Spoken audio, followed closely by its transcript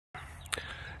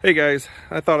Hey guys,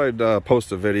 I thought I'd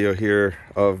post a video here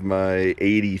of my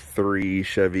 83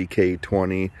 Chevy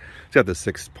K20. It's got the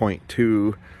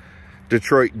 6.2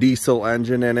 Detroit diesel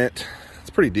engine in it.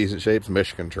 It's pretty decent shape. It's a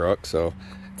Michigan truck, so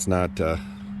it's not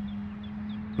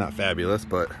fabulous,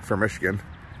 but for Michigan,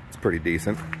 it's pretty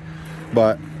decent.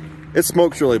 But it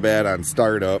smokes really bad on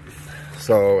startup,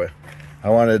 so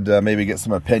I wanted to maybe get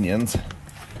some opinions.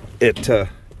 It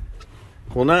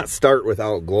will not start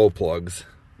without glow plugs,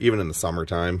 even in the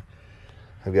summertime.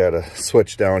 I've got a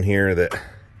switch down here that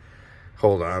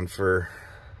hold on for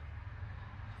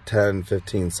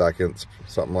 10-15 seconds,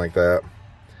 something like that,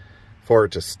 for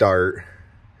it to start.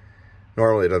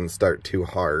 Normally it doesn't start too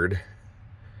hard,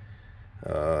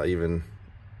 even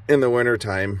in the winter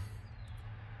time.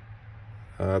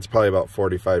 It's probably about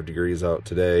 45 degrees out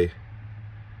today.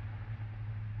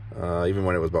 Even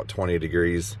when it was about 20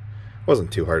 degrees, it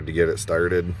wasn't too hard to get it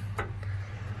started.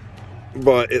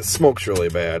 But it smokes really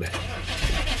bad.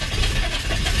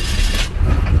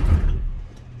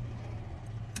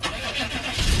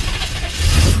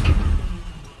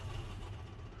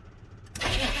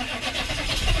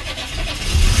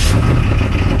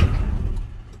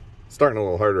 Starting a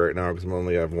little harder right now because I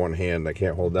only have one hand. I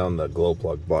can't hold down the glow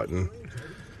plug button.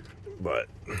 But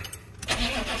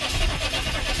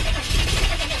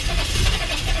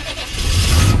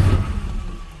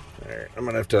alright, I'm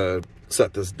gonna have to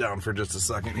set this down for just a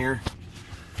second here.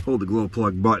 Hold the glow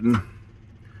plug button,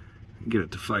 get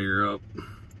it to fire up.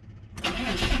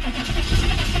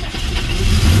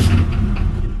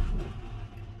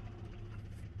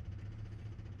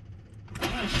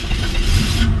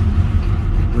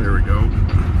 There we go.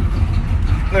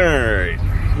 Alright,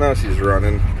 now she's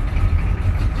running.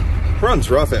 Runs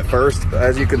rough at first, but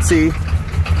as you can see,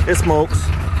 it smokes.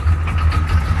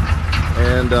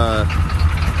 And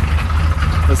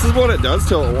this is what it does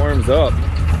till it warms up.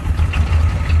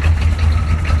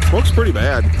 Smokes pretty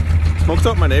bad. Smokes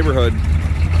up my neighborhood.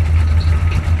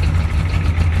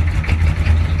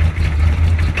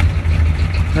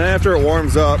 And after it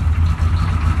warms up,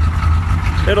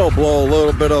 it'll blow a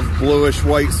little bit of bluish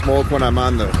white smoke when I'm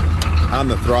on the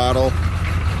throttle.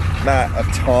 Not a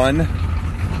ton,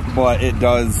 but it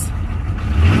does.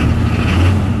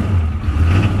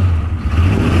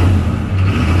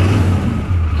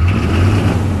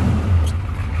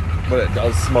 But it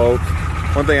does smoke.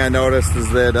 One thing I noticed is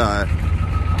that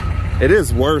it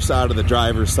is worse out of the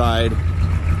driver's side.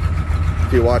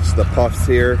 If you watch the puffs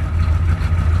here,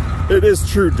 it is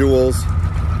true duals.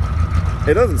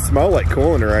 It doesn't smell like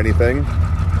coolant or anything,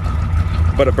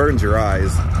 but it burns your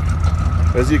eyes.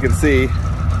 As you can see,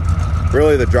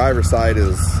 really the driver's side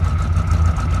is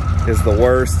the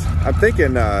worst. I'm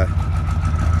thinking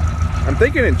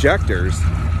injectors.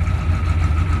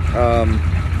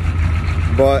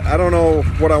 But I don't know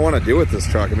what I want to do with this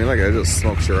truck. I mean, like, it just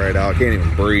smokes you right out. I can't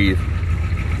even breathe.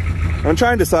 I'm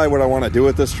trying to decide what I want to do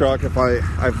with this truck.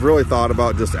 I've really thought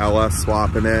about just LS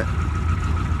swapping it.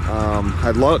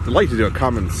 I'd like to do a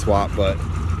Cummins swap, but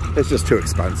it's just too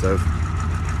expensive.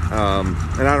 And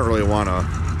I don't really want to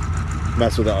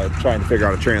mess with trying to figure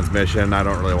out a transmission. I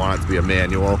don't really want it to be a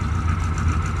manual.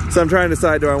 So I'm trying to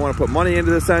decide, do I want to put money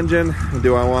into this engine?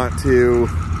 Do I want to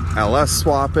LS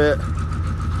swap it?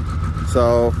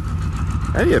 So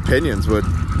any opinions would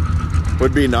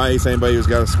be nice. Anybody who's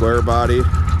got a square body.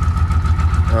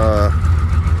 Yeah,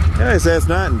 I say it's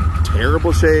not in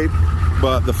terrible shape,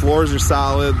 but the floors are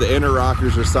solid, the inner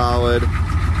rockers are solid.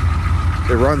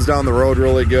 It runs down the road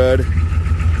really good.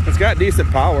 It's got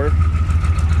decent power,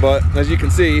 but as you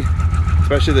can see,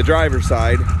 especially the driver's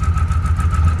side,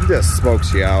 it just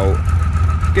smokes you out.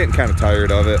 Getting kind of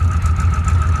tired of it.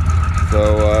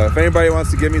 So if anybody wants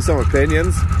to give me some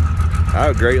opinions, I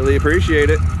would greatly appreciate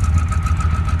it.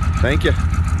 Thank you.